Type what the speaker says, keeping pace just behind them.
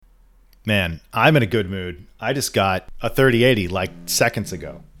Man, I'm in a good mood. I just got a 3080 like seconds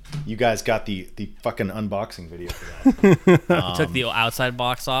ago. You guys got the fucking unboxing video for that. You took the outside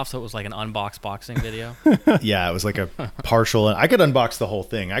box off, so it was like an unboxed boxing video. Yeah, it was like a partial. I could unbox the whole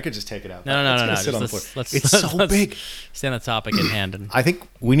thing. I could just take it out. No. Sit on the floor. Let's It's so big. Stay on the topic at hand. And I think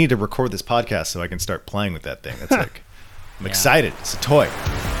we need to record this podcast so I can start playing with that thing. That's like, I'm excited. It's a toy.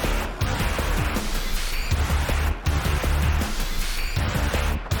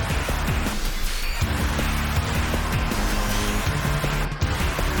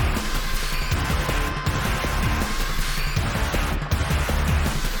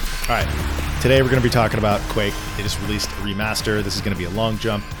 All right, today we're going to be talking about Quake. They just released a remaster. This is going to be a long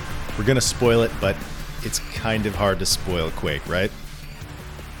jump. We're going to spoil it, but it's kind of hard to spoil Quake, right?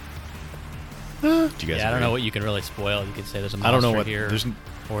 Do you guys agree? I don't know what you can really spoil. You could say there's a monster I don't know what here,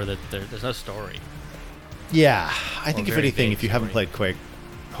 or that there's no story. Yeah, I think if very anything, vague if you haven't story. played Quake,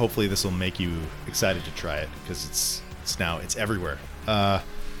 hopefully this will make you excited to try it because it's everywhere. But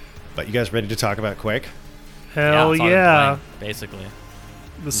you guys ready to talk about Quake? Hell that's all I'm yeah. playing, basically.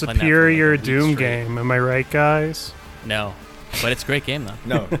 The playing that for like superior a week Doom straight. game. Am I right, guys? No, but it's a great game though.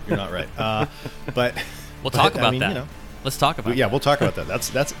 No, you're not right. But We'll talk but, about I mean, that. You know, Let's talk about. yeah, we'll talk about that.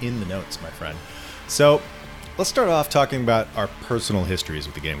 That's in the notes, my friend. So let's start off talking about our personal histories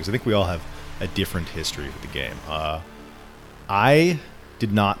with the game because I think we all have a different history with the game. I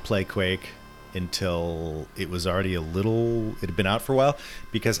did not play Quake until it was already it had been out for a while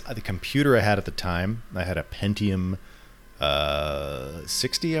because the computer I had at the time, I had a Pentium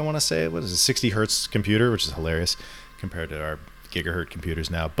 60, I want to say. What is it, 60 hertz computer, which is hilarious compared to our gigahertz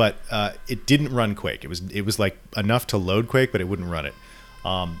computers now. But it didn't run Quake. It was like enough to load Quake, but it wouldn't run it.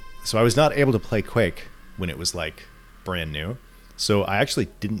 So I was not able to play Quake when it was like brand new. So I actually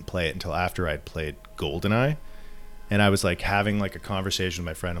didn't play it until after I'd played GoldenEye. And I was like having like a conversation with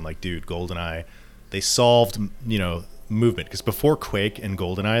my friend. I'm like, dude, GoldenEye, they solved, movement. Because before Quake and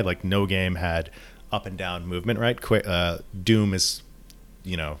GoldenEye, like no game had up and down movement, right? Doom is,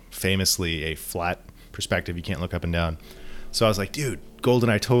 famously a flat perspective. You can't look up and down. So I was like, dude,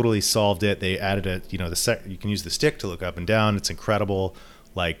 GoldenEye totally solved it. They added you can use the stick to look up and down. It's incredible.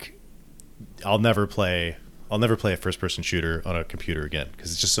 Like, I'll never play a first-person shooter on a computer again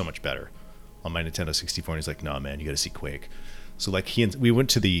because it's just so much better on my Nintendo 64. And he's like, nah, man, you got to see Quake. So like we went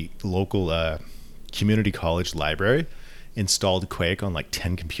to the local community college library, installed Quake on like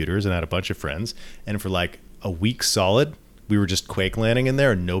 10 computers and had a bunch of friends. And for like a week solid, we were just Quake landing in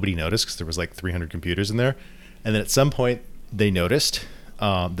there and nobody noticed because there was like 300 computers in there. And then at some point they noticed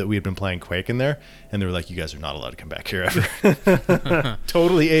that we had been playing Quake in there, and they were like, you guys are not allowed to come back here ever.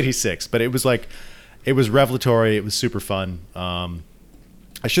 Totally 86, but it was revelatory. It was super fun.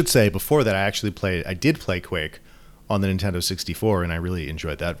 I should say before that I did play Quake on the Nintendo 64, and I really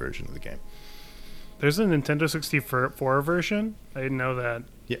enjoyed that version of the game. There's a Nintendo 64 version? I didn't know that.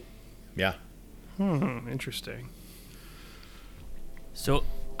 Yeah. Interesting. So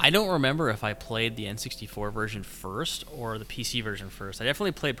I don't remember if I played the N64 version first or the PC version first. I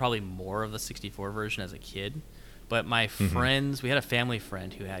definitely played probably more of the 64 version as a kid. But my friends, we had a family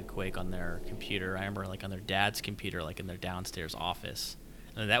friend who had Quake on their computer. I remember like on their dad's computer, like in their downstairs office.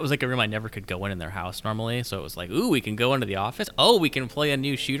 And that was like a room I never could go in their house normally. So it was like, ooh, we can go into the office. Oh, we can play a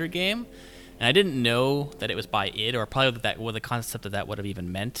new shooter game. And I didn't know that it was by id or probably what the concept of that would have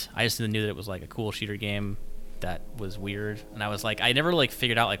even meant. I just knew that it was like a cool shooter game that was weird. And I was like, I never like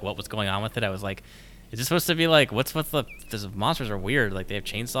figured out like what was going on with it. I was like, is this supposed to be like, what's with the monsters are weird. Like they have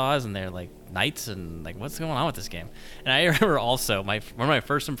chainsaws and they're like knights and like what's going on with this game? And I remember also one of my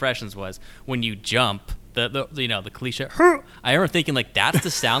first impressions was when you jump, the cliche. I remember thinking like that's the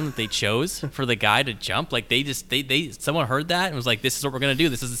sound that they chose for the guy to jump. Like they someone heard that and was like, this is what we're gonna do.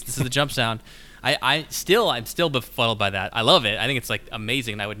 This is the jump sound. I'm still befuddled by that. I love it. I think it's like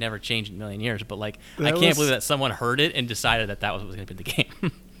amazing. And I would never change in a million years. But like I can't believe that someone heard it and decided that was what was gonna be the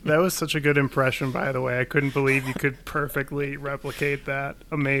game. That was such a good impression, by the way. I couldn't believe you could perfectly replicate that.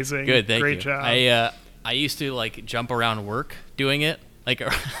 Amazing. Good, thank Great you. job. I used to like jump around work doing it, like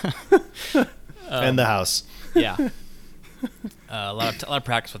And the house. yeah, a lot of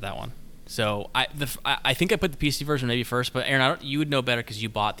practice with that one. So I think I put the PC version maybe first, but Aaron, you would know better because you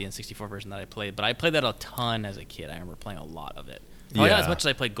bought the N64 version that I played. But I played that a ton as a kid. I remember playing a lot of it. Probably not as much as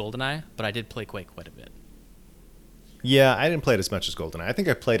I played GoldenEye, but I did play Quake quite a bit. Yeah, I didn't play it as much as GoldenEye. I think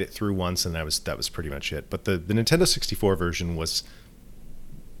I played it through once, and that was pretty much it. But the Nintendo 64 version was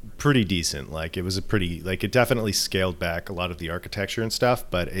pretty decent. Like it was it definitely scaled back a lot of the architecture and stuff,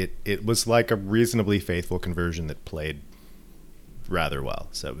 but it was like a reasonably faithful conversion that played rather well.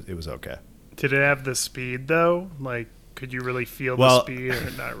 So it was okay. Did it have the speed though? Like could you really feel the Well, speed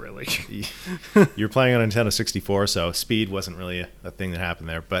or not really? You're playing on a Nintendo 64, so speed wasn't really a thing that happened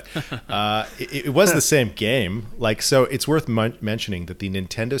there. But it was the same game. Like, so it's worth mentioning that the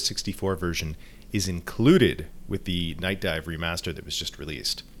Nintendo 64 version is included with the Night Dive remaster that was just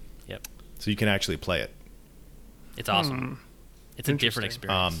released. Yep. So you can actually play it. It's awesome. It's a different Interesting.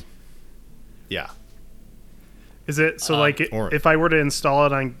 experience. Yeah. Is it so if I were to install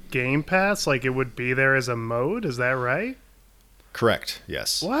it on Game Pass, like it would be there as a mode? Is that right? Correct.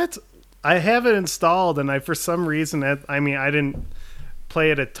 Yes. What? I have it installed, and for some reason, I didn't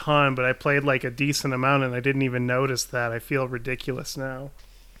play it a ton, but I played like a decent amount, and I didn't even notice that. I feel ridiculous now.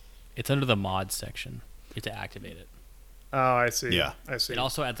 It's under the mods section. You have to activate it. Oh, I see. Yeah. I see. It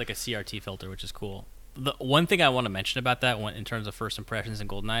also adds like a CRT filter, which is cool. The one thing I want to mention about that one in terms of first impressions in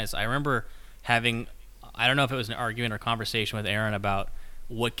GoldenEye is I remember having, I don't know if it was an argument or conversation with Aaron about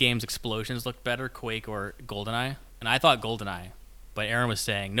what game's explosions looked better, Quake or GoldenEye. And I thought GoldenEye, but Aaron was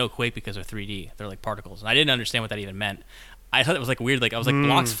saying, no, Quake because they're 3D. They're like particles. And I didn't understand what that even meant. I thought it was like weird. Like I was like,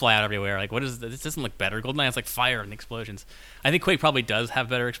 blocks fly out everywhere. Like, what is this? This doesn't look better. GoldenEye has like fire and explosions. I think Quake probably does have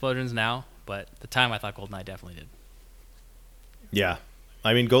better explosions now, but at the time I thought GoldenEye definitely did. Yeah.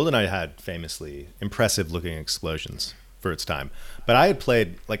 I mean, GoldenEye had famously impressive looking explosions for its time. But I had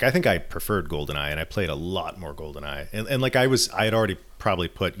played, like, I think I preferred GoldenEye, and I played a lot more GoldenEye. And like, I had already probably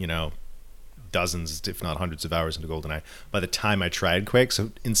put, dozens, if not hundreds of hours into GoldenEye by the time I tried Quake.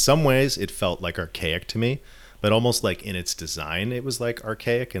 So in some ways, it felt like archaic to me, but almost like in its design, it was like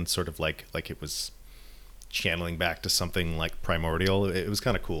archaic and sort of like it was channeling back to something like primordial. It was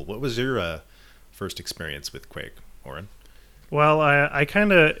kind of cool. What was your first experience with Quake, Oren? Well, I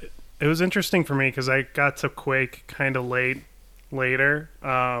kind of, it was interesting for me because I got to Quake kind of later.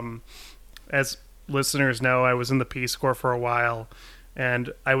 As listeners know, I was in the Peace Corps for a while,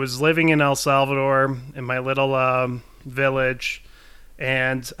 and I was living in El Salvador in my little village,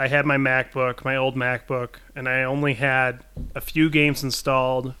 and I had my MacBook, my old MacBook, and I only had a few games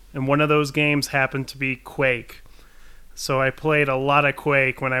installed, and one of those games happened to be Quake. So I played a lot of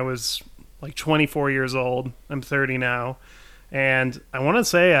Quake when I was like 24 years old. I'm 30 now. And I want to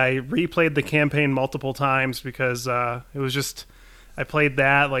say I replayed the campaign multiple times because it was just, I played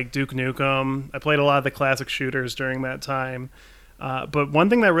that, like Duke Nukem. I played a lot of the classic shooters during that time. But one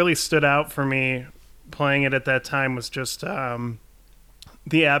thing that really stood out for me playing it at that time was just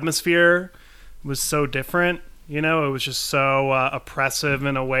the atmosphere was so different. It was just so oppressive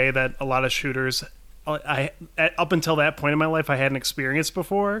in a way that a lot of shooters, up until that point in my life, I hadn't experienced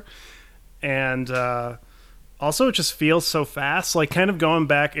before. And also, it just feels so fast. Like, kind of going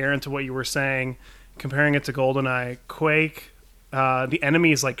back, Aaron, to what you were saying, comparing it to GoldenEye, Quake, the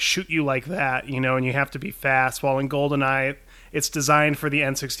enemies, like, shoot you like that, and you have to be fast. While in GoldenEye, it's designed for the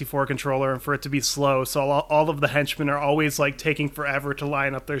N64 controller and for it to be slow. So all of the henchmen are always, like, taking forever to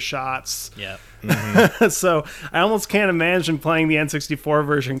line up their shots. Yeah. Mm-hmm. So I almost can't imagine playing the N64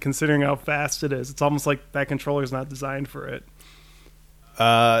 version, considering how fast it is. It's almost like that controller is not designed for it.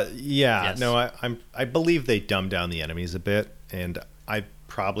 Yeah, Yes. no, I believe they dumbed down the enemies a bit, and I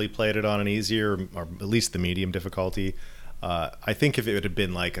probably played it on an easier, or at least the medium difficulty. I think if it had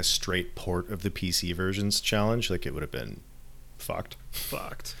been like a straight port of the PC version's challenge, like it would have been fucked.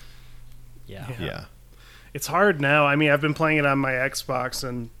 Yeah. It's hard now. I mean, I've been playing it on my Xbox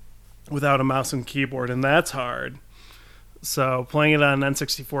and without a mouse and keyboard, and that's hard. So playing it on an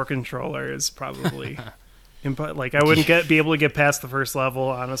N64 controller is probably... Like, I wouldn't be able to get past the first level,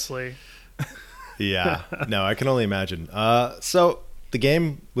 honestly. Yeah, no, I can only imagine. So the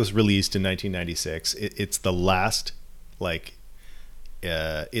game was released in 1996. It's the last,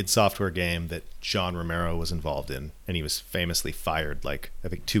 id Software game that John Romero was involved in, and he was famously fired, I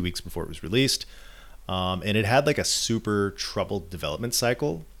think 2 weeks before it was released. And it had, a super troubled development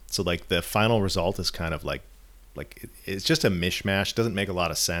cycle. So, the final result is kind of it's just a mishmash. Doesn't make a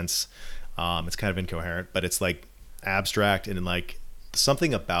lot of sense. It's kind of incoherent, but it's abstract and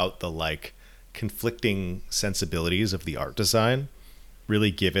something about the conflicting sensibilities of the art design really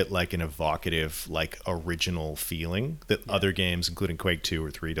give it an evocative, original feeling that other games, including Quake 2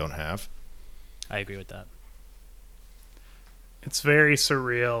 or 3, don't have. I agree with that. It's very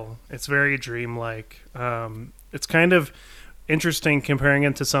surreal. It's very dreamlike. It's kind of interesting comparing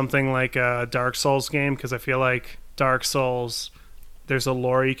it to something like a Dark Souls game, because I feel like Dark Souls, there's a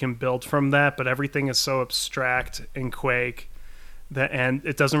lore you can build from that, but everything is so abstract in Quake and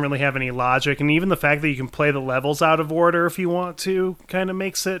it doesn't really have any logic. And even the fact that you can play the levels out of order if you want to kind of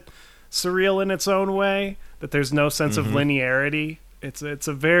makes it surreal in its own way, that there's no sense of linearity. It's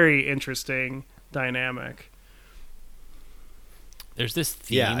a very interesting dynamic. There's this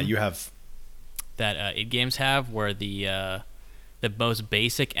theme Yeah, you have... that id games have, where the most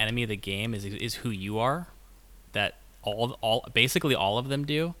basic enemy of the game is who you are. That basically all of them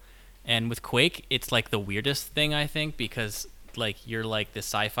do. And with Quake, it's like the weirdest thing, I think, because like you're like this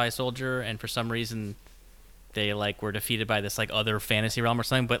sci-fi soldier, and for some reason they like were defeated by this like other fantasy realm or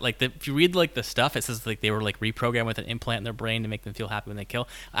something. But like if you read like the stuff, it says like they were like reprogrammed with an implant in their brain to make them feel happy when they kill.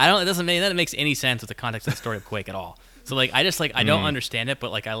 It doesn't make that makes any sense with the context of the story of Quake at all. So like I just like I don't understand it,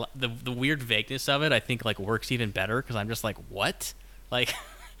 but like the weird vagueness of it I think like works even better, because I'm just like, what, like.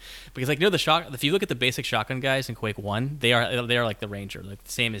 Because like if you look at the basic shotgun guys in Quake 1, they are like the Ranger, like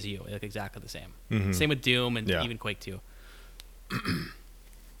the same as you, like exactly the same. Mm-hmm. Same with Doom and even Quake 2.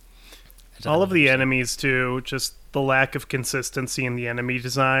 All of the enemies too, just the lack of consistency in the enemy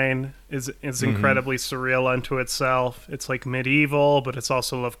design is incredibly surreal unto itself. It's like medieval, but it's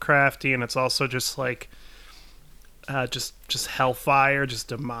also Lovecrafty, and it's also just like just hellfire, just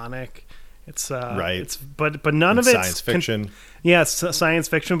demonic. It's right. It's but none of it's science fiction. Yes, science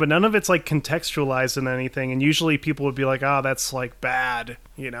fiction, but none of it's like contextualized in anything. And usually people would be like, "Oh, that's like bad,"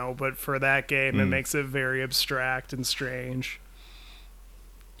 you know. But for that game, it makes it very abstract and strange.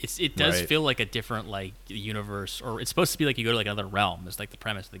 It does feel like a different like universe, or it's supposed to be like you go to like another realm. Is like the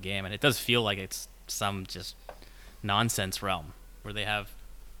premise of the game, and it does feel like it's some just nonsense realm where they have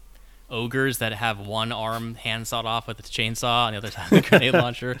ogres that have one arm hand sawed off with a chainsaw and the other side with a grenade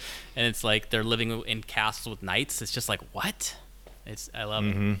launcher, and it's like they're living in castles with knights. It's just like, what? I love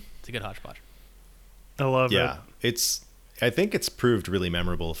it. It's a good hodgepodge. I love it. Yeah, I think it's proved really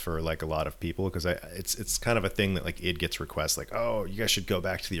memorable for like a lot of people, because it's kind of a thing that like id gets requests like, oh, you guys should go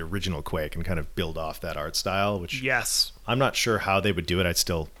back to the original Quake and kind of build off that art style, which yes, I'm not sure how they would do it.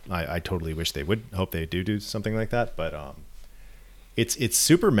 I totally wish they would. Hope they do something like that, but it's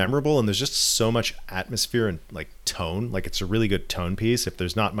super memorable, and there's just so much atmosphere and like tone. Like it's a really good tone piece. If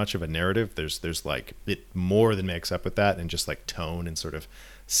there's not much of a narrative, there's like it more than makes up with that, and just like tone and sort of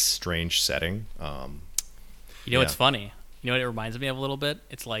strange setting. It's funny. You know what it reminds me of a little bit?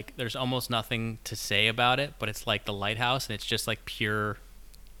 It's like there's almost nothing to say about it, but it's like the lighthouse, and it's just like pure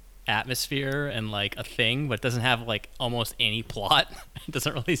atmosphere and like a thing, but it doesn't have like almost any plot. It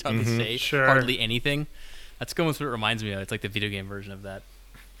doesn't really say hardly anything. That's almost what it reminds me of. It's like the video game version of that.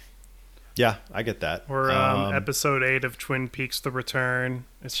 Yeah, I get that. Or episode 8 of Twin Peaks: The Return.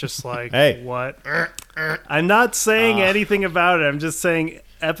 It's just like, hey, what? I'm not saying anything about it. I'm just saying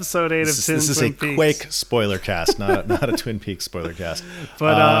episode 8 of Twin Peaks. This is a Quake spoiler cast, not a Twin Peaks spoiler cast.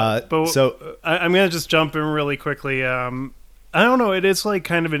 But I'm going to just jump in really quickly. I don't know. It is like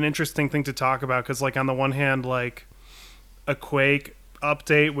kind of an interesting thing to talk about, because like on the one hand, like a Quake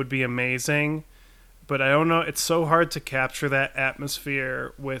update would be amazing. But I don't know, it's so hard to capture that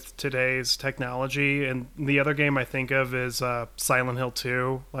atmosphere with today's technology. And the other game I think of is Silent Hill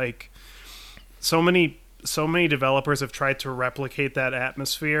 2. Like, so many developers have tried to replicate that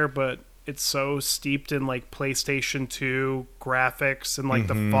atmosphere, but it's so steeped in like PlayStation 2 graphics, and like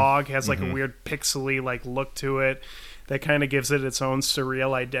the fog has like a weird pixely like look to it that kind of gives it its own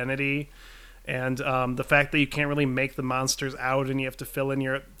surreal identity. And the fact that you can't really make the monsters out, and you have to fill in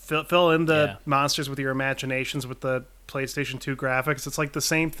the monsters with your imaginations with the PlayStation 2 graphics. It's like the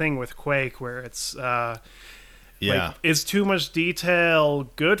same thing with Quake, where it's like, is too much detail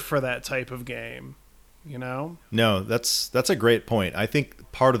good for that type of game? You know? No, that's a great point. I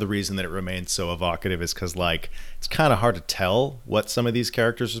think part of the reason that it remains so evocative is because like it's kind of hard to tell what some of these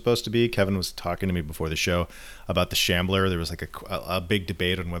characters are supposed to be. Kevin was talking to me before the show about the Shambler. There was like a big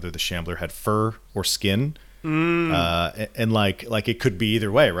debate on whether the Shambler had fur or skin. And like it could be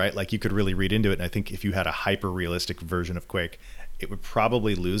either way, right? Like you could really read into it. And I think if you had a hyper realistic version of Quake, it would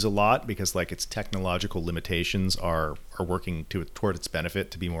probably lose a lot, because like its technological limitations are working toward its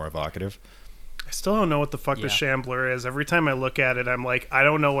benefit to be more evocative. I still don't know what the fuck the Shambler is. Every time I look at it, I'm like, I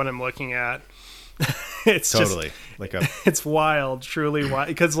don't know what I'm looking at. It's totally just, like it's wild, truly wild.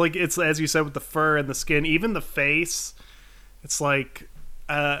 Because like it's, as you said, with the fur and the skin, even the face, it's like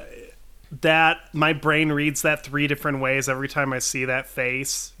that my brain reads that 3 different ways every time I see that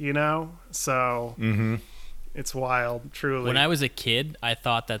face, you know? So it's wild, truly. When I was a kid, I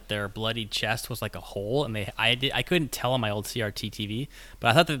thought that their bloodied chest was like a hole, and I couldn't tell on my old CRT TV, but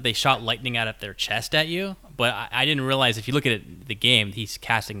I thought that they shot lightning out of their chest at you. But I didn't realize, if you look at it, the game, he's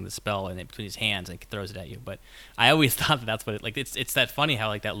casting the spell in between his hands and throws it at you. But I always thought that that's what it, like. It's that funny how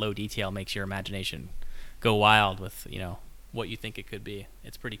like that low detail makes your imagination go wild with, you know, what you think it could be.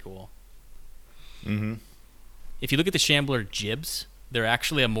 It's pretty cool. If you look at the Shambler jibs, they're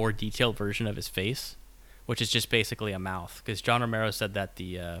actually a more detailed version of his face, which is just basically a mouth. Because John Romero said that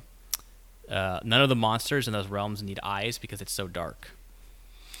the none of the monsters in those realms need eyes because it's so dark.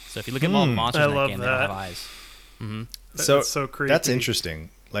 So if you look at all the monsters I in that love game, they don't that. have eyes. Mm-hmm. That's so creepy. That's interesting.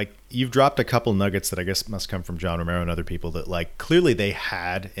 Like, you've dropped a couple nuggets that I guess must come from John Romero and other people that, like, clearly they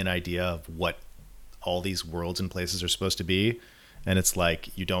had an idea of what all these worlds and places are supposed to be, and it's like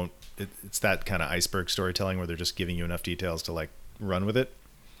it's that kind of iceberg storytelling where they're just giving you enough details to like run with it.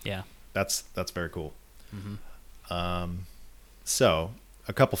 Yeah. That's very cool. Mm-hmm. So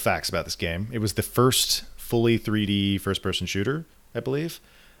a couple facts about this game. It was the first fully 3D first-person shooter, I believe.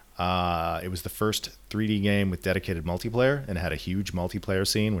 It was the first 3D game with dedicated multiplayer, and it had a huge multiplayer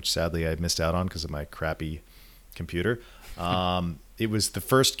scene, which sadly I missed out on because of my crappy computer. It was the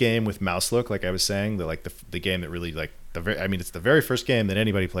first game with mouse look, like I was saying, the game that really like it's the very first game that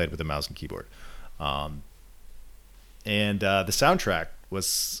anybody played with a mouse and keyboard. And the soundtrack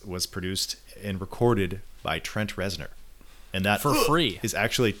was produced and recorded by Trent Reznor, and that For free. is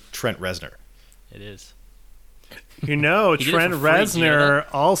actually Trent Reznor. It is. You know, He did it Trent for free, did you know Reznor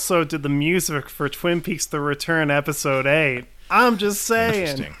also did the music for Twin Peaks: The Return, Episode 8. I'm just saying.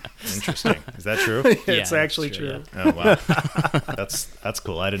 Interesting. Is that true? It's Yeah, actually that's true. true, Oh wow, that's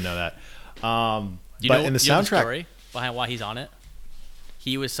cool. I didn't know that. You But know, in the you know soundtrack, story behind why he's on it?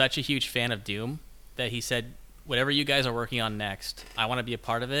 He was such a huge fan of Doom that he said, whatever you guys are working on next, I want to be a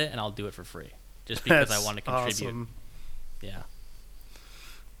part of it, and I'll do it for free. Just because That's I want to contribute. awesome. Yeah.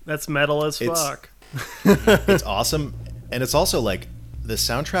 That's metal as It's- fuck. it's awesome, and it's also like the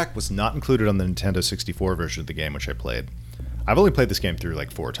soundtrack was not included on the Nintendo 64 version of the game, which I played. I've only played this game through like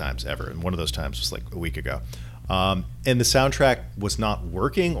 4 times ever, and one of those times was like a week ago. And the soundtrack was not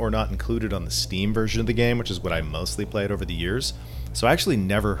working or not included on the Steam version of the game, which is what I mostly played over the years. So I actually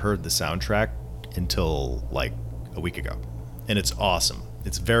never heard the soundtrack until like a week ago, and it's awesome.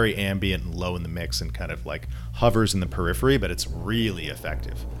 It's very ambient and low in the mix and kind of like hovers in the periphery, but it's really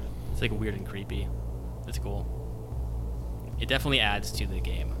effective. It's like weird and creepy. It's cool. It definitely adds to the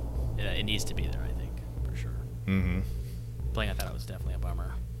game. It needs to be there, I think, for sure. Mm-hmm. Playing, I thought it was definitely a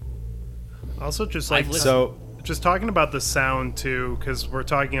bummer. Also, just like I've listened- So just talking about the sound too, because we're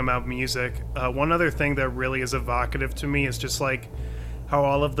talking about music. One other thing that really is evocative to me is just like how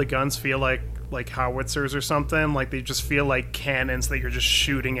all of the guns feel like howitzers or something. Like they just feel like cannons that you're just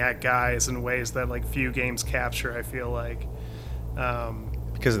shooting at guys in ways that like few games capture. I feel like.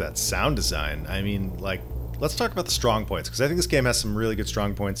 because of that sound design, I mean, like, let's talk about the strong points, because I think this game has some really good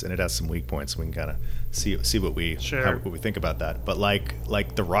strong points and it has some weak points. We can kind of see what we think about that. But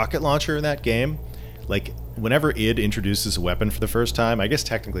like the rocket launcher in that game, like whenever id introduces a weapon for the first time, I guess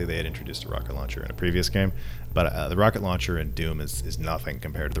technically they had introduced a rocket launcher in a previous game, but the rocket launcher in Doom is nothing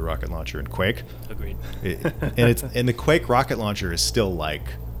compared to the rocket launcher in Quake. Agreed. And the Quake rocket launcher is still like,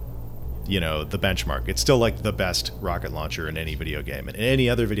 you know, the benchmark. It's still like the best rocket launcher in any video game, and any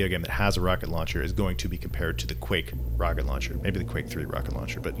other video game that has a rocket launcher is going to be compared to the Quake rocket launcher, maybe the Quake 3 rocket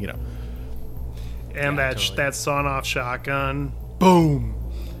launcher, but you know. And Yeah, that totally. that sawn-off shotgun, boom.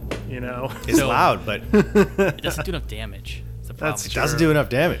 You know, It's So- loud, but It doesn't do enough damage. It's the problem. That's it doesn't do enough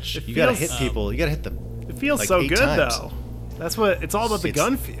damage. It You gotta feels- hit people. You gotta hit the. it feels like so 8 good times. though. That's what it's all about. The It's-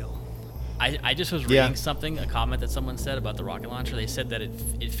 gun feel. I just was Yeah. reading something, a comment that someone said about the rocket launcher. They said that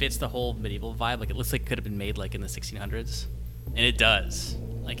it fits the whole medieval vibe. Like it looks like it could have been made like in the 1600s, and it does.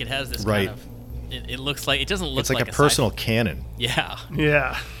 Like it has this Right. kind of. It looks like it doesn't look It's like a sci-fi- personal cannon. Yeah.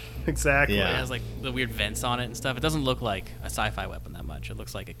 Yeah, exactly. Yeah. It has like the weird vents on it and stuff. It doesn't look like a sci-fi weapon that much. It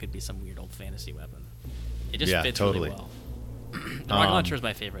looks like it could be some weird old fantasy weapon. It just Yeah, fits totally. really well. The rocket launcher is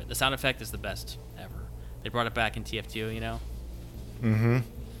my favorite. The sound effect is the best ever. They brought it back in TF2, you know. Mm-hmm.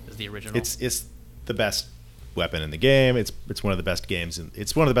 Is the original. It's the best weapon in the game. It's one of the best games, and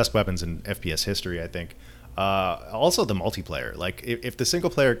it's one of the best weapons in FPS history, I think. Also, the multiplayer. Like, if the single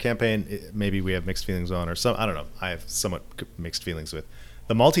player campaign, maybe we have mixed feelings on, or some, I don't know. I have somewhat mixed feelings with.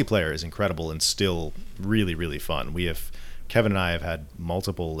 The multiplayer is incredible and still really, really fun. Kevin and I have had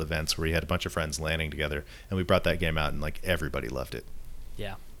multiple events where we had a bunch of friends landing together, and we brought that game out, and like everybody loved it.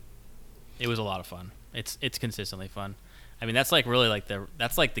 Yeah, it was a lot of fun. It's consistently fun. I mean, that's like really like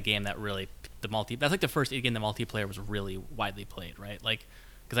that's like the game that really that's like the first game the multiplayer was really widely played, right? Like,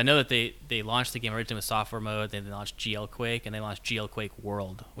 because I know that they launched the game originally with software mode, then they launched GL Quake, and they launched GL Quake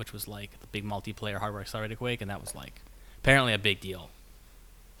World, which was like the big multiplayer hardware accelerated Quake, and that was like apparently a big deal.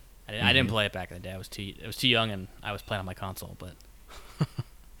 I didn't play it back in the day. I was too young, and I was playing on my console. But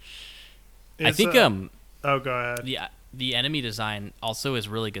I Is, think oh, go ahead. the enemy design also is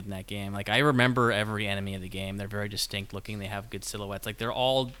really good in that game. Like I remember every enemy of the game. They're very distinct looking. They have good silhouettes. Like they're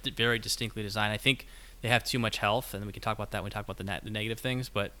all very distinctly designed. I think they have too much health, and we can talk about that when we talk about the negative things.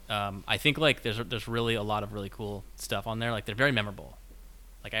 But I think like there's really a lot of really cool stuff on there. Like they're very memorable.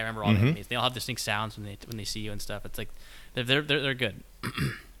 Like I remember all the enemies. They all have distinct sounds when they see you and stuff. It's like they're good.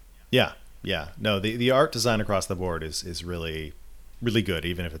 Yeah, yeah. No, the art design across the board is really really good.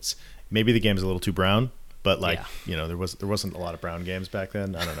 Even if it's maybe the game's a little too brown, but like there wasn't a lot of brown games back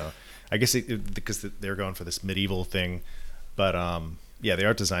then. I don't know. I guess because they're going for this medieval thing, but yeah, the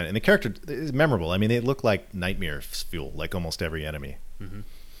art design and the character is memorable. I mean, they look like nightmare fuel, like almost every enemy. Mm-hmm.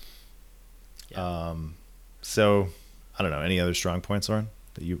 Yeah. So I don't know. Any other strong points, Lauren,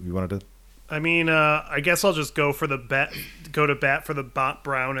 that you wanted to? I mean, I guess I'll just go to bat for the bot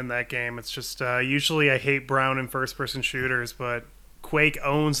Brown in that game. It's just usually I hate Brown in first-person shooters, but Quake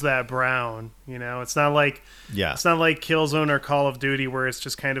owns that Brown. You know, it's not like Killzone or Call of Duty where it's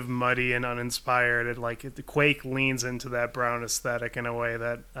just kind of muddy and uninspired. The Quake leans into that Brown aesthetic in a way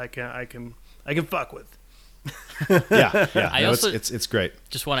that I can fuck with. Yeah. I also it's great.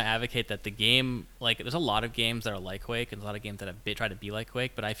 Just want to advocate that the game, like, there's a lot of games that are like Quake, and a lot of games that have tried to be like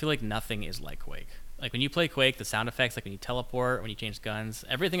Quake, but I feel like nothing is like Quake. Like when you play Quake, the sound effects, like when you teleport, when you change guns,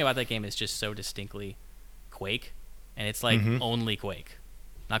 everything about that game is just so distinctly Quake, and it's like only Quake,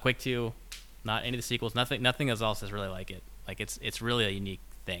 not Quake 2, not any of the sequels, nothing else is really like it. Like it's really a unique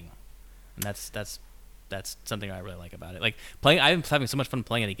thing, and that's something I really like about it. Like I'm having so much fun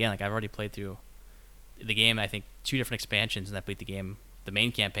playing it again. Like I've already played through the game, I think 2 different expansions, and I beat the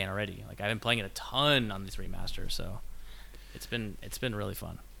main campaign already. Like I've been playing it a ton on these remasters, so it's been really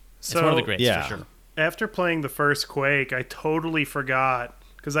fun. It's one of the greats for sure. After playing the first Quake, I totally forgot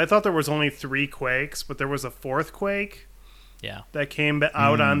because I thought there was only 3 Quakes, but there was a 4th Quake. Yeah. That came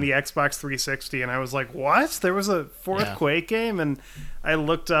out on the Xbox 360, and I was like, "What? There was a 4th Quake game?" And I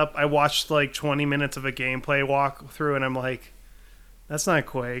looked up. I watched like 20 minutes of a gameplay walkthrough, and I'm like, "That's not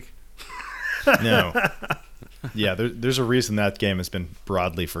Quake." No. Yeah, there's a reason that game has been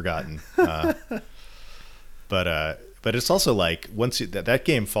broadly forgotten. But it's also like that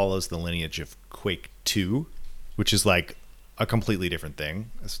game follows the lineage of Quake 2, which is like a completely different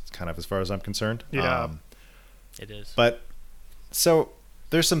thing, kind of as far as I'm concerned. Yeah, it is. But so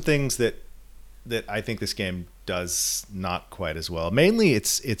there's some things that I think this game does not quite as well. Mainly,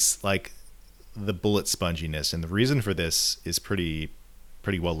 it's like the bullet sponginess, and the reason for this is pretty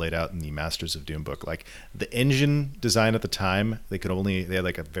well laid out in the Masters of Doom book. Like the engine design at the time, they had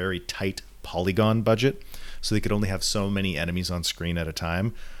like a very tight polygon budget, so they could only have so many enemies on screen at a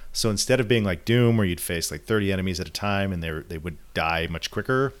time. So instead of being like Doom where you'd face like 30 enemies at a time and they would die much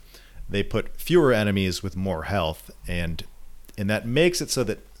quicker, they put fewer enemies with more health, and that makes it so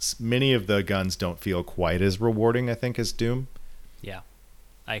that many of the guns don't feel quite as rewarding, I think, as Doom. Yeah.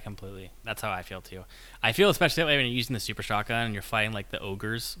 That's how I feel too. I feel especially that way when you're using the super shotgun and you're fighting like the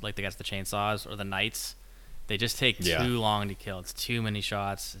ogres, like the guys with the chainsaws, or the knights. They just take too long to kill. It's too many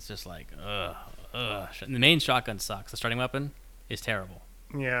shots. It's just like, ugh. And the main shotgun sucks. The starting weapon is terrible.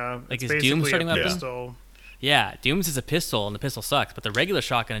 Yeah. Like, is Doom starting weapon? Pistol. Yeah, Doom's is a pistol, and the pistol sucks, but the regular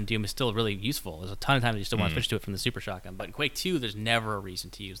shotgun in Doom is still really useful. There's a ton of times you still want to switch to it from the super shotgun. But in Quake 2, there's never a reason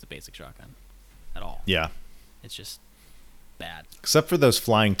to use the basic shotgun at all. Yeah. It's just bad. Except for those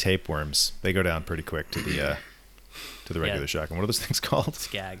flying tapeworms. They go down pretty quick to the regular shotgun. What are those things called?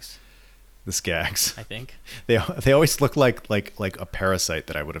 Skags. The Skags. I think. They always look like a parasite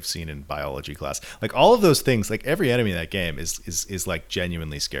that I would have seen in biology class. Like all of those things, like every enemy in that game is like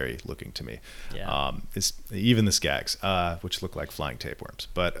genuinely scary looking to me. Yeah. Even the Skags, which look like flying tapeworms.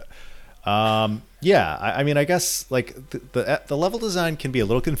 But yeah, I mean, I guess like the level design can be a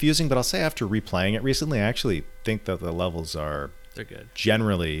little confusing, but I'll say after replaying it recently, I actually think that the levels they're good.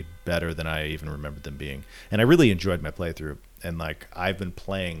 Generally better than I even remembered them being. And I really enjoyed my playthrough. And like I've been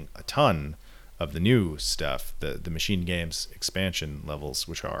playing a ton of the new stuff, the Machine Games expansion levels,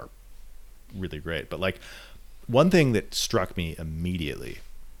 which are really great. But like one thing that struck me immediately,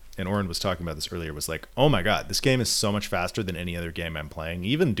 and Oren was talking about this earlier, was like, oh my god, this game is so much faster than any other game I'm playing,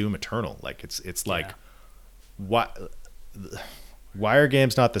 even Doom Eternal. Like it's like, why are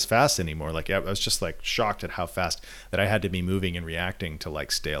games not this fast anymore? Like I was just like shocked at how fast that I had to be moving and reacting to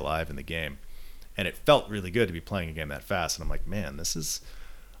like stay alive in the game. And it felt really good to be playing a game that fast. And I'm like, man,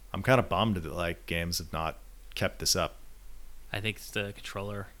 I'm kind of bummed that like games have not kept this up. I think it's the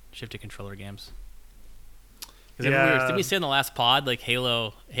shifted controller games. Because did we say in the last pod, like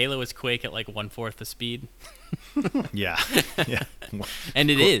Halo is Quake at like 1/4 the speed? Yeah.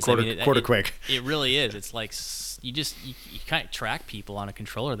 And it is. Quarter Quake. It really is. It's like you can't track people on a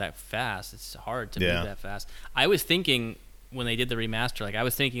controller that fast. It's hard to move that fast. I was thinking when they did the remaster, like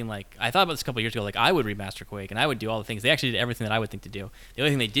I thought about this a couple of years ago, like I would remaster Quake and I would do all the things. They actually did everything that I would think to do. The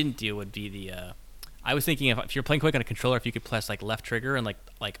only thing they didn't do would be I was thinking if you're playing Quake on a controller, if you could press like left trigger and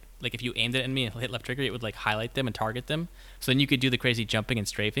like if you aimed at an enemy and hit left trigger, it would like highlight them and target them. So then you could do the crazy jumping and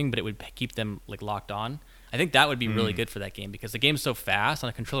strafing, but it would keep them like locked on. I think that would be really good for that game because the game's so fast on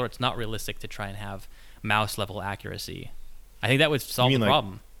a controller. It's not realistic to try and have mouse level accuracy. I think that would solve the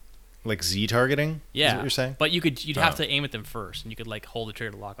problem. Like Z targeting? Yeah, is what you're saying? but you'd have to aim at them first, and you could like hold the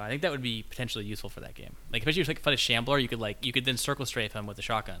trigger to lock on. I think that would be potentially useful for that game. Like especially if you fight a shambler, you could then circle strafe him with a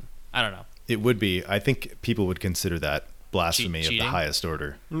shotgun. I don't know. It would be. I think people would consider that blasphemy of the highest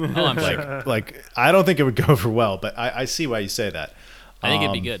order. Oh, I'm sure. Like I don't think it would go over well, but I see why you say that. I think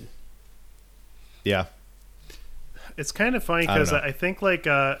it'd be good. Yeah. It's kind of funny because I think, like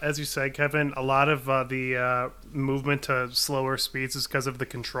as you said, Kevin, a lot of the movement to slower speeds is because of the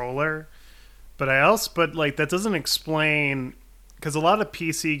controller. But like that doesn't explain, because a lot of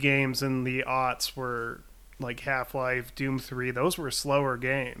PC games in the aughts were like Half-Life, Doom 3. Those were slower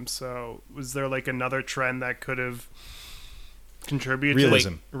games. So was there like another trend that could have contributed realism?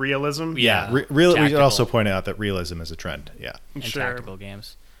 To, like, realism? Yeah. We should also point out that realism is a trend. Yeah. And tactical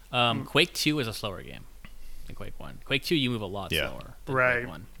games. Quake 2 is a slower game than Quake 1. Quake 2, you move a lot slower than Quake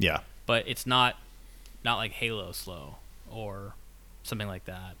 1. Yeah. But it's not like Halo slow or something like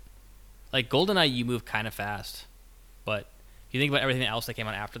that. Like GoldenEye, you move kind of fast. But if you think about everything else that came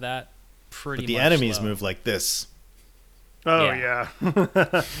out after that, pretty much the enemies slow. move like this. Oh yeah.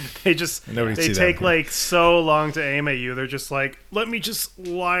 they take like so long to aim at you. They're just like, let me just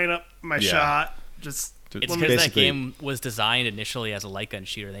line up my shot. Just it's because that game was designed initially as a light gun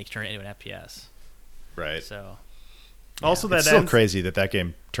shooter. They turned it into an FPS. Right. So also it's still crazy that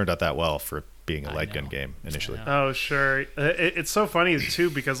game turned out that well for being a light gun game initially. Oh sure. It's so funny too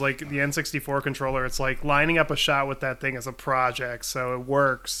because like the N64 controller, it's like lining up a shot with that thing as a project, so it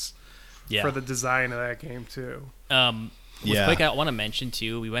works for the design of that game too. Quick, I want to mention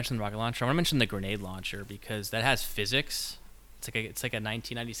too. We mentioned the rocket launcher. I want to mention the grenade launcher because that has physics. It's like a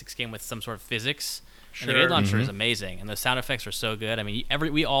 1996 game with some sort of physics. Sure. And the grenade launcher is amazing, and the sound effects are so good. I mean,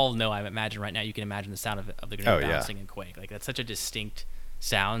 we all know. I imagine right now you can imagine the sound of the grenade bouncing in Quake. Like that's such a distinct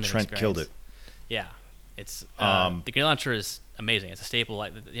sound. Trent killed it. Yeah, it's the grenade launcher is amazing. It's a staple.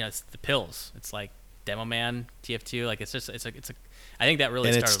 Like it's the pills. It's like Demo Man, TF2. Like it's a. I think that really.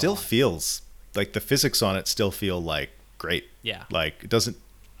 And started it still feels like the physics on it still feel like great. Yeah. Like it doesn't.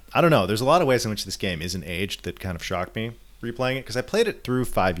 I don't know. There's a lot of ways in which this game isn't aged that kind of shocked me replaying it because I played it through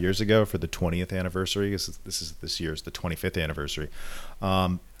 5 years ago for the 20th anniversary. This year's the 25th anniversary,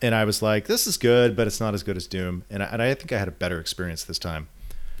 and I was like, this is good, but it's not as good as Doom. And I think I had a better experience this time.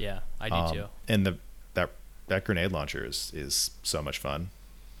 Yeah, I do too. And that grenade launcher is so much fun.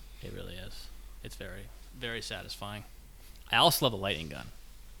 It really is. It's very, very satisfying. I also love the lightning gun.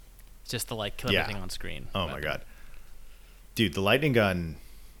 It's just to like kill everything on screen. Oh my god, dude, the lightning gun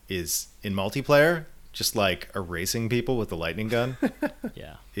is in multiplayer. Just like erasing people with the lightning gun,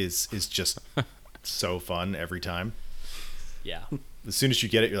 is just so fun every time. Yeah. As soon as you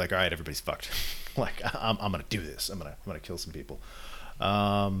get it, you're like, all right, everybody's fucked. Like I'm gonna do this. I'm gonna kill some people.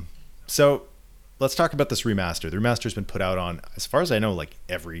 So let's talk about this remaster. The remaster's been put out on, as far as I know, like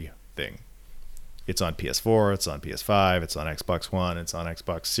everything. It's on PS4. It's on PS5. It's on Xbox One. It's on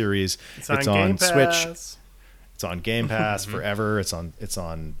Xbox Series. It's on Switch. It's on Game Pass forever. It's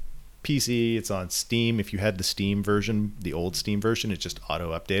on PC, it's on Steam. If you had the Steam version, the old Steam version, it's just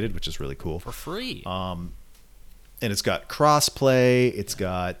auto updated, which is really cool. For free. And it's got crossplay. It's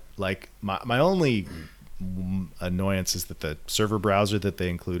got like my only annoyance is that the server browser that they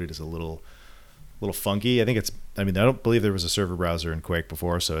included is a little funky. I don't believe there was a server browser in Quake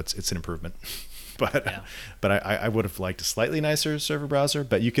before, so it's an improvement. But I would have liked a slightly nicer server browser.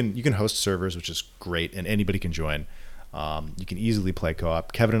 But you can host servers, which is great, and anybody can join. You can easily play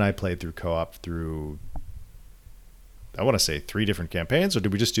co-op. Kevin and I played through co-op through, I want to say 3 different campaigns, or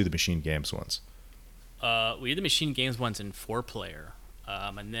did we just do the Machine Games ones? We did the Machine Games ones in 4-player,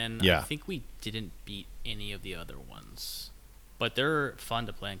 and then I think we didn't beat any of the other ones. But they're fun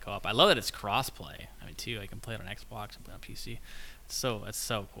to play in co-op. I love that it's cross-play. I mean, too, I can play it on Xbox and play it on PC. It's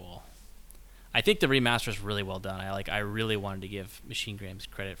so cool. I think the remaster is really well done. I really wanted to give Machine Games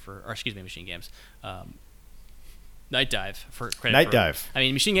credit for, or excuse me, Machine Games. Night Dive for credit. I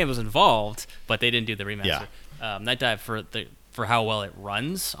mean, Machine Games was involved, but they didn't do the remaster. Night Dive for how well it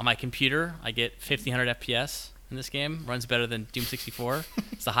runs on my computer. I get 1500 FPS in this game. Runs better than Doom 64.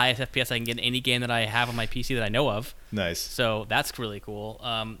 It's the highest FPS I can get in any game that I have on my PC that I know of. Nice. So that's really cool.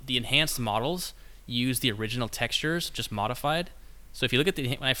 The enhanced models use the original textures, just modified. So if you look at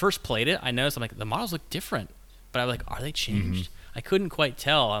when I first played it, I noticed the models look different. But I was like, are they changed? I couldn't quite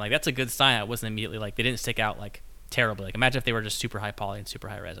tell. I'm like, that's a good sign. I wasn't immediately like, they didn't stick out like terribly. Like imagine if they were just super high poly and super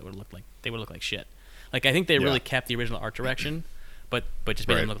high res, they would look like shit. Like I think they really kept the original art direction, but just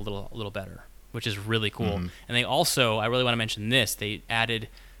made them look a little better, which is really cool. And they also, I really want to mention this, they added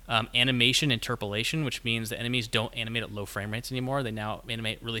animation interpolation, which means the enemies don't animate at low frame rates anymore. They now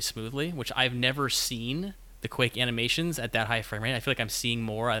animate really smoothly, which I've never seen the Quake animations at that high frame rate. I feel like I'm seeing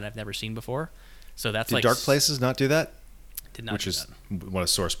more than I've never seen before. So that's Did Dark Places not do that? Did not. Which do is that. what a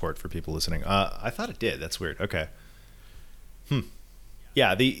source port for people listening. I thought it did. That's weird. Okay.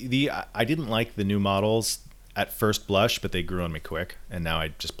 Yeah, I didn't like the new models at first blush, but they grew on me quick, and now I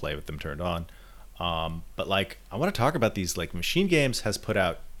just play with them turned on. But like, I want to talk about these. Like, Machine Games has put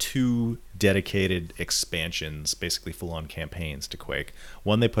out 2 dedicated expansions, basically full-on campaigns to Quake.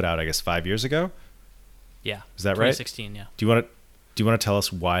 One they put out, I guess, 5 years ago. Yeah. Is that right? 2016. Yeah. Do you want to tell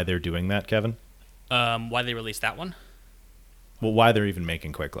us why they're doing that, Kevin? Why they released that one? Well, why they're even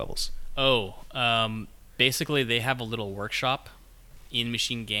making Quake levels? Basically they have a little workshop in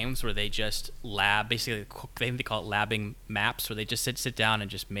Machine Games where they just lab. Basically, they call it labbing maps, where they just sit down and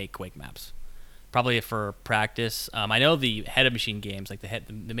just make Quake maps. Probably for practice. I know the head of Machine Games, like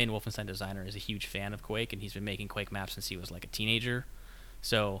the main Wolfenstein designer, is a huge fan of Quake, and he's been making Quake maps since he was like a teenager.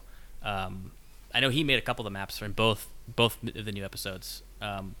 So I know he made a couple of the maps for both of the new episodes.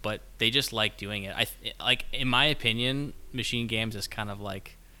 But they just like doing it. Like, in my opinion, Machine Games is kind of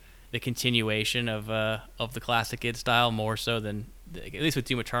like the continuation of the classic id style, more so than, at least with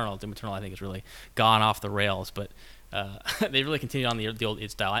Doom Eternal. Doom Eternal, I think, has really gone off the rails, but they really continued on the old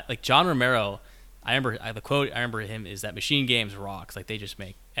id style. Like John Romero, the quote I remember him is that Machine Games rocks. Like, they just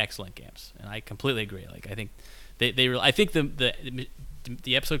make excellent games, and I completely agree. Like, I think I think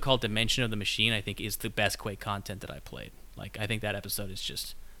the episode called Dimension of the Machine, I think, is the best Quake content that I played. Like, I think that episode is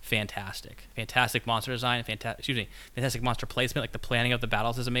just fantastic. Fantastic monster design, fantastic monster placement. Like, the planning of the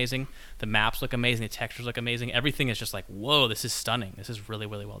battles is amazing. The maps look amazing. The textures look amazing. Everything is just like, whoa, this is stunning. This is really,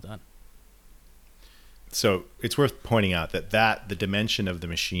 really well done. So it's worth pointing out that the Dimension of the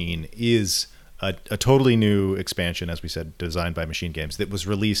Machine is a totally new expansion, as we said, designed by Machine Games, that was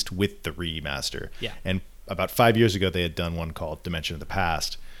released with the remaster. Yeah. And about 5 years ago, they had done one called Dimension of the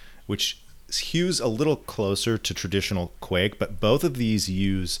Past, which hews a little closer to traditional Quake, but both of these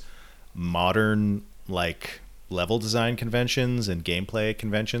use modern, like, level design conventions and gameplay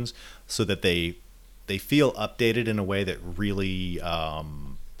conventions, so that they feel updated in a way that really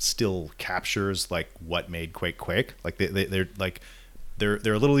still captures like what made Quake. Like,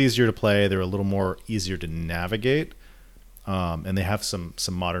 they're a little easier to play, they're a little more easier to navigate, and they have some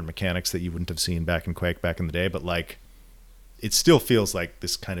modern mechanics that you wouldn't have seen back in Quake back in the day, but like, it still feels like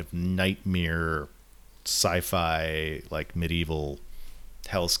this kind of nightmare sci-fi, like medieval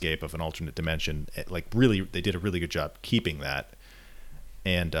hellscape of an alternate dimension. Like, really, they did a really good job keeping that,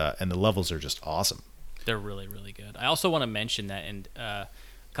 and the levels are just awesome. They're really, really good. I also want to mention that in a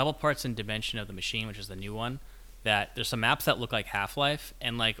couple parts in Dimension of the Machine, which is the new one, that there's some maps that look like Half-Life,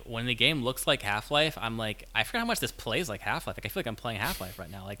 and like, when the game looks like Half-Life, I'm like, I forget how much this plays like Half-Life. Like, I feel like I'm playing Half-Life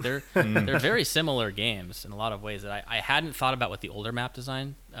right now. Like, they're very similar games in a lot of ways that I hadn't thought about with the older map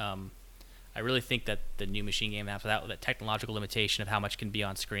design. I really think that the new Machine Game maps, that technological limitation of how much can be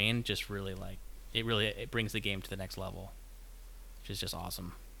on screen, just really, like, it brings the game to the next level, which is just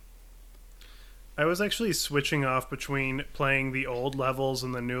awesome. I was actually switching off between playing the old levels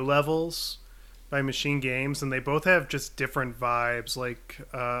and the new levels by Machine Games, and they both have just different vibes. Like,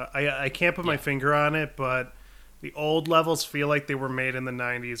 I can't put my finger on it, but the old levels feel like they were made in the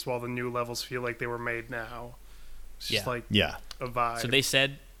 90s, while the new levels feel like they were made now. It's just a vibe. So they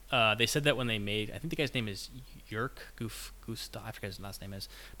said that when they made, I think the guy's name is Jörg Gustav, I forget his last name is,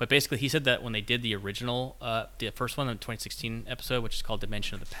 but basically he said that when they did the original, the first one, the 2016 episode, which is called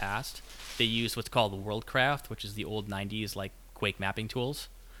Dimension of the Past, they used what's called WorldCraft, which is the old 90s like Quake mapping tools.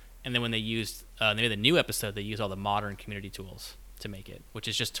 And then when they made the new episode, they used all the modern community tools to make it, which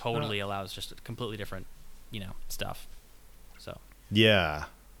is just totally allows just a completely different, stuff. So yeah,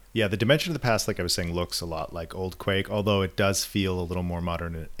 the Dimension of the Past, like I was saying, looks a lot like old Quake, although it does feel a little more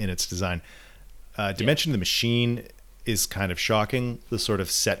modern in its design. Dimension of the Machine is kind of shocking, the sort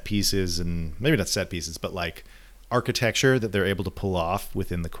of set pieces, and maybe not set pieces, but like architecture that they're able to pull off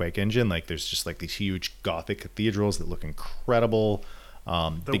within the Quake engine. Like, there's just like these huge Gothic cathedrals that look incredible.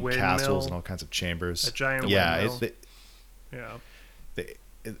 Big castles and all kinds of chambers. A giant windmill.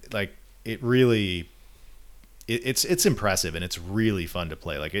 It's impressive, and it's really fun to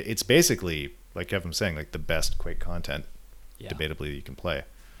play. Like, it's basically, like Kevin was saying, like the best Quake content, debatably, that you can play.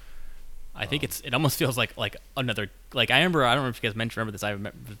 I think it almost feels like another, like, I don't remember if you guys remember this, I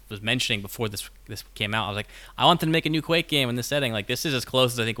was mentioning before this came out, I was like, I want them to make a new Quake game in this setting. Like, this is as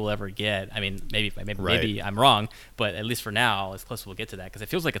close as I think we'll ever get. I mean, maybe I'm wrong, but at least for now, as close as we'll get to that, because it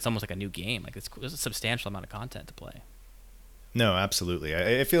feels like it's almost like a new game. Like, there's a substantial amount of content to play. No, absolutely.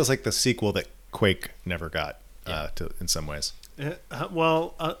 It feels like the sequel that Quake never got, in some ways.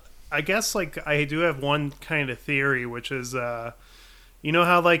 Well, I guess like I do have one kind of theory, which is, you know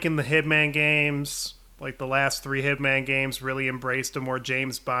how like in the Hitman games, like the last 3 Hitman games really embraced a more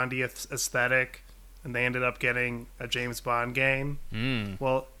James Bondy aesthetic, and they ended up getting a James Bond game.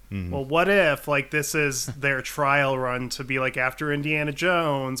 Well, what if like this is their trial run to be like, after Indiana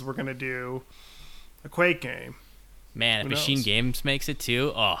Jones, we're gonna do a Quake game? Man, if Who Machine knows? Games makes it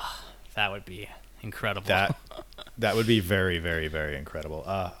too, that would be incredible. That would be very, very, very incredible.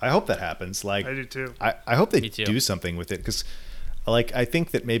 I hope that happens. Like, I do too. I hope they Me too. do something with it, because, like, I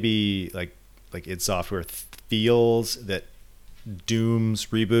think that maybe like id Software feels that Doom's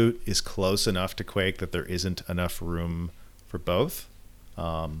reboot is close enough to Quake that there isn't enough room for both,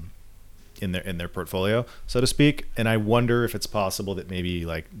 in their portfolio, so to speak. And I wonder if it's possible that maybe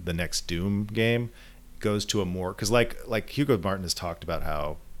like the next Doom game goes to a more, because like Hugo Martin has talked about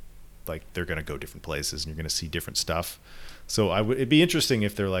how like they're going to go different places and you're going to see different stuff. So it'd be interesting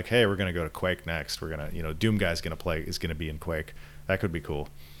if they're like, hey, we're going to go to Quake next. We're going to, Doom guy's going to be in Quake. That could be cool.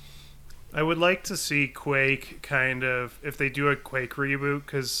 I would like to see Quake kind of, if they do a Quake reboot,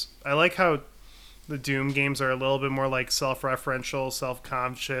 because I like how the Doom games are a little bit more like self-referential,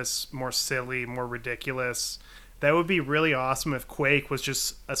 self-conscious, more silly, more ridiculous. That would be really awesome if Quake was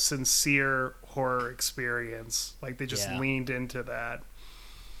just a sincere horror experience. Like they just leaned into that.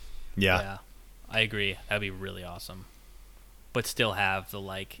 Yeah. I agree. That'd be really awesome. But still have the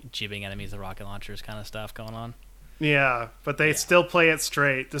like jibbing enemies, the rocket launchers kind of stuff going on. Yeah, but they still play it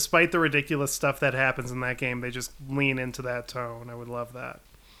straight. Despite the ridiculous stuff that happens in that game, they just lean into that tone. I would love that.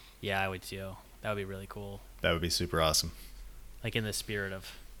 Yeah, I would too. That would be really cool. That would be super awesome. Like in the spirit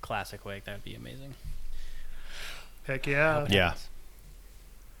of classic Quake, that would be amazing. Heck yeah. Yeah.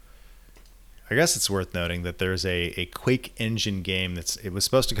 I guess it's worth noting that there's a Quake engine game it was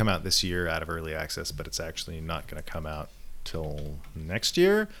supposed to come out this year out of early access, but it's actually not going to come out till next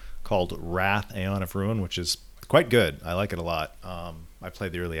year, called Wrath Aeon of Ruin, which is quite good. I like it a lot. I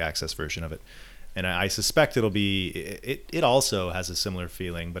played the early access version of it, and I suspect it'll be it also has a similar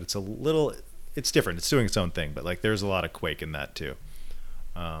feeling, but it's different. It's doing its own thing, but like there's a lot of Quake in that too.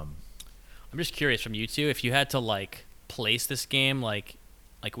 I'm just curious from you two, if you had to like place this game, like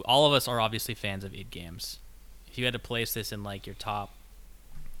all of us are obviously fans of id games. If you had to place this in like your top,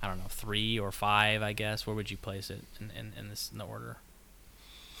 I don't know, 3 or 5, I guess, where would you place it in the order?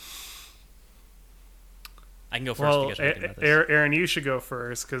 I can go first. Well, because we're thinking about this. Aaron, you should go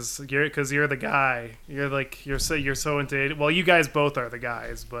first because you're the guy. You're so into it. Well, you guys both are the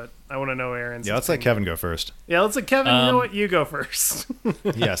guys, but I want to know Aaron's. Yeah, let's let Kevin go first. Yeah, let's let Kevin. You know what? You go first.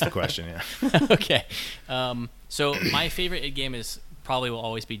 He asked the question. Yeah. Okay. So my favorite id game probably will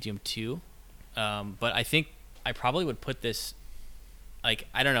always be Doom 2, but I think I probably would put this. Like,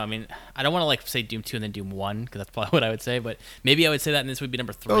 I don't know. I mean, I don't want to like say Doom 2 and then Doom 1 because that's probably what I would say. But maybe I would say that, and this would be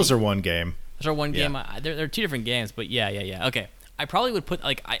number 3. Those are one game. Those are one game. Yeah. They're 2 different games, but yeah. Okay. I probably would put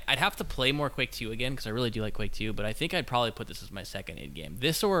like I'd have to play more Quake 2 again because I really do like Quake 2. But I think I'd probably put this as my second id game.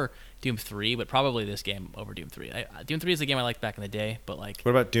 This or Doom 3, but probably this game over Doom 3. Doom 3 is a game I liked back in the day, but like.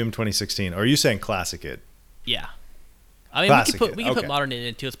 What about Doom 2016? Or are you saying classic id? Yeah. I mean, Classic we can okay. put modern id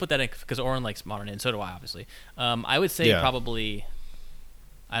in too. Let's put that in because Oren likes modern id, and so do I, obviously. I would say probably.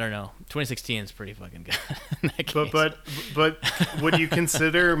 I don't know. 2016 is pretty fucking good. In that case. But would you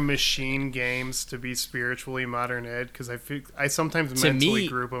consider Machine Games to be spiritually modern id? Because I sometimes To mentally me,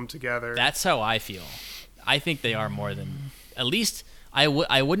 group them together. That's how I feel. I think they are more than. At least I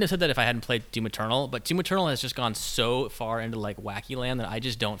wouldn't have said that if I hadn't played Doom Eternal. But Doom Eternal has just gone so far into like wacky land that I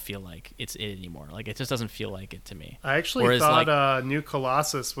just don't feel like it's it anymore. Like it just doesn't feel like it to me. I actually Whereas, thought New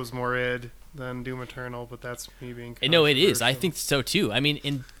Colossus was more id than Doom Eternal, but that's me being. No, it is. I controversial. think so too. I mean,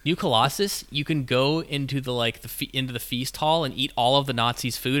 in New Colossus, you can go into the into the feast hall and eat all of the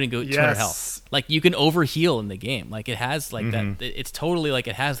Nazis' food and go 200 health. Like you can overheal in the game. Like it has like that. It's totally like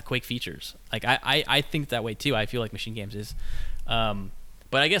it has the Quake features. Like I think that way too. I feel like Machine Games is.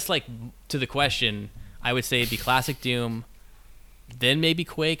 But I guess like to the question, I would say it'd be classic Doom, then maybe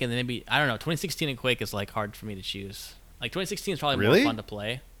Quake, and then maybe I don't know. 2016 and Quake is like hard for me to choose. Like 2016 is probably Really? more fun to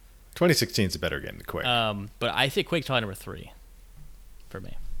play. 2016 is a better game than Quake. But I think Quake's probably number 3 for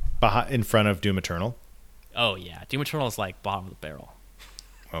me. In front of Doom Eternal. Oh yeah, Doom Eternal is like bottom of the barrel.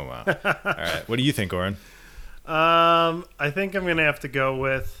 Oh wow! All right, what do you think, Oren? I think I'm gonna have to go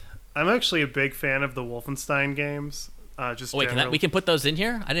with. I'm actually a big fan of the Wolfenstein games. Just wait, general... we can put those in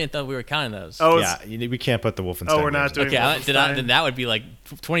here? I didn't thought we were counting those. Oh, Yeah, we can't put the Wolfenstein. Oh, we're not games in. doing okay. Wolfenstein? Then that would be like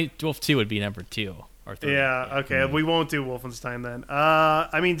 2012 would be number 2 or 3. Yeah, okay. We won't do Wolfenstein then.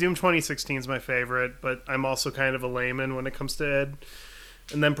 I mean, Doom 2016 is my favorite, but I'm also kind of a layman when it comes to id.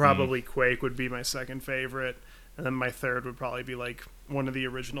 And then probably Quake would be my second favorite. and then my third would probably be like one of the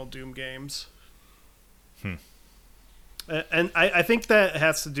original Doom games. And I think that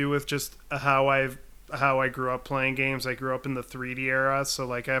has to do with just how I grew up playing games. I grew up in the 3D era, so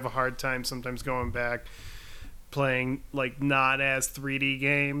like I have a hard time sometimes going back playing like not as 3D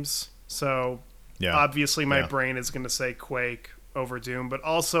games. So obviously my brain is going to say Quake over Doom, but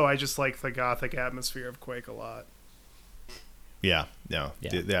also I just like the gothic atmosphere of Quake a lot. Yeah, no,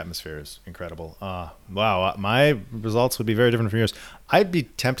 the atmosphere is incredible. Wow, my results would be very different from yours. I'd be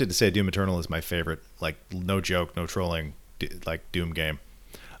tempted to say Doom Eternal is my favorite, like no joke, no trolling, like Doom game.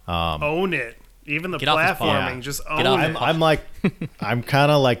 Own it. Even the Get off his platforming, pod. just Get own off it. his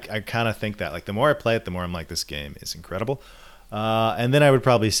I kind of think that like the more I play it, the more I'm like, this game is incredible. And then I would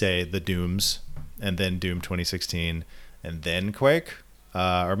probably say the Dooms, and then Doom 2016, and then Quake,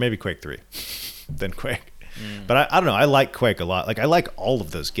 or maybe Quake 3, then Quake. But I don't know. I like Quake a lot. Like I like all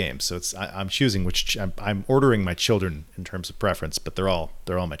of those games. So I'm choosing which I'm ordering my children in terms of preference. But they're all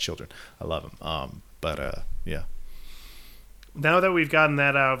my children. I love them. Yeah. Now that we've gotten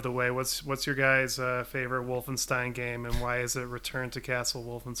that out of the way, what's your guys' favorite Wolfenstein game, and why is it Return to Castle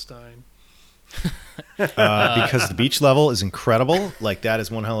Wolfenstein? Because the beach level is incredible. Like that is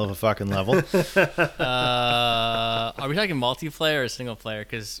one hell of a fucking level. Are we talking multiplayer or single player?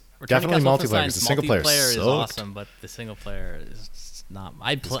 Because Definitely multiplayer. Because the single player is awesome, but the single player is not.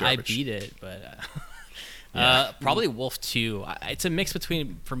 I beat it, but probably Wolf 2. It's a mix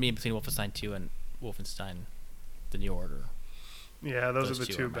between Wolfenstein 2 and Wolfenstein: The New Order. Yeah, those are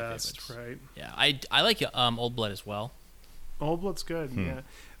the two best, right? Yeah, I like Old Blood as well. Old Blood's good. Yeah.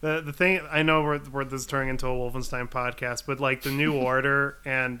 The thing, I know we're this is turning into a Wolfenstein podcast, but like the New Order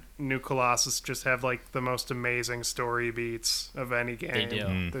and New Colossus just have like the most amazing story beats of any game. They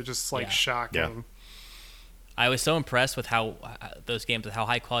do. They're just like shocking. Yeah. I was so impressed with how those games, with how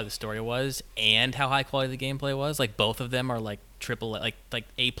high quality the story was and how high quality the gameplay was. Like both of them are like triple, like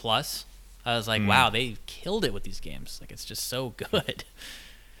A+. I was like, wow, they killed it with these games. Like it's just so good.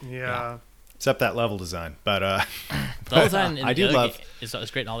 Yeah. Except that level design, but the level design in I do love is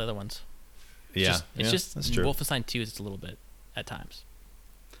great in all the other ones. It's just that's true. Wolfenstein 2 is just a little bit at times.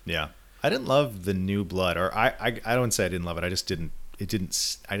 Yeah, I didn't love the New Blood, or I don't say I didn't love it. I just didn't. I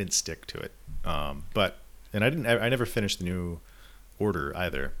didn't stick to it. I never finished the New Order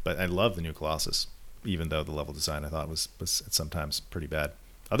either. But I love the New Colossus, even though the level design I thought was at sometimes pretty bad.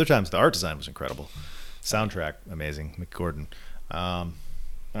 Other times the art design was incredible, soundtrack amazing. Mick Gordon. All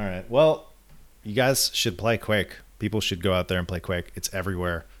right, well. You guys should play Quake. People should go out there and play Quake. It's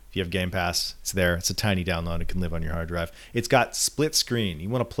everywhere. If you have Game Pass, it's there. It's a tiny download. It can live on your hard drive. It's got split screen. You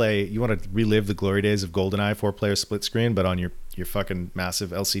want to relive the glory days of GoldenEye 4-player split screen, but on your fucking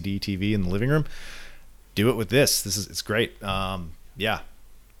massive LCD TV in the living room. Do it with this. It's great. Yeah.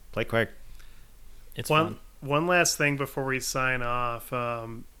 Play Quake. It's fun. One last thing before we sign off.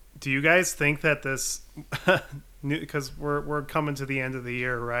 Do you guys think that this, because we're coming to the end of the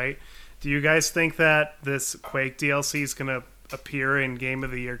year, right? Do you guys think that this Quake DLC is going to appear in Game of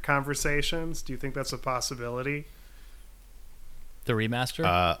the Year conversations? Do you think that's a possibility? The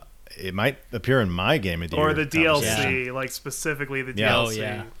remaster? It might appear in my Game of the Year. Or the DLC, like specifically the DLC. Oh,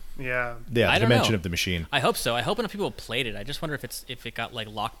 yeah. Yeah. Yeah, the Dimension of the Machine. I hope so. I hope enough people played it. I just wonder if it got like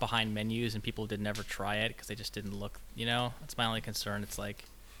locked behind menus and people did never try it because they just didn't look, that's my only concern. It's like,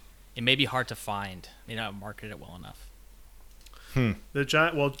 it may be hard to find. They don't market it well enough. The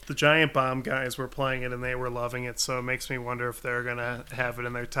Giant Bomb guys were playing it and they were loving it, so it makes me wonder if they're gonna have it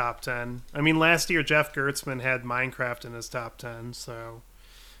in their top 10. I mean, last year Jeff Gertzman had Minecraft in his top 10, so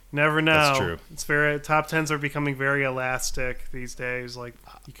never know. That's true. It's top 10s are becoming very elastic these days. Like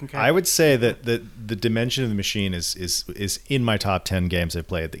you can. I would say that the Dimension of the Machine is in my top 10 games I've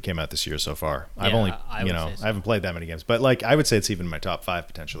played that came out this year so far. Yeah, I've only I haven't played that many games, but like I would say it's even in my top 5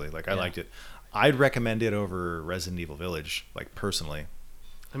 potentially. Like I liked it. I'd recommend it over Resident Evil Village, like personally.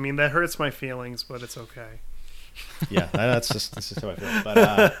 I mean, that hurts my feelings, but it's okay. Yeah, that's just how I feel. But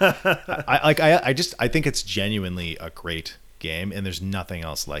I think it's genuinely a great game, and there's nothing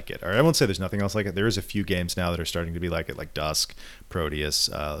else like it. Or I won't say there's nothing else like it. There is a few games now that are starting to be like it, like Dusk, Proteus,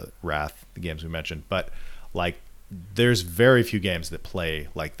 Wrath, the games we mentioned. But like, there's very few games that play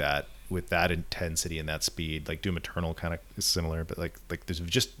like that, with that intensity and that speed. Like Doom Eternal kind of is similar, but like there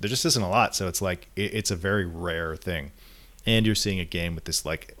just isn't a lot. So it's like it's a very rare thing, and you're seeing a game with this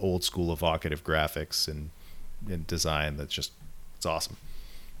like old school evocative graphics and design that's just it's awesome.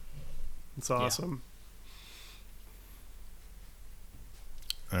 It's awesome.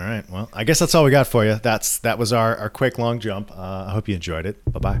 Yeah. All right, well, I guess that's all we got for you. That was our quick long jump. I hope you enjoyed it.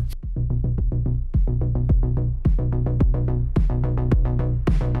 Bye bye.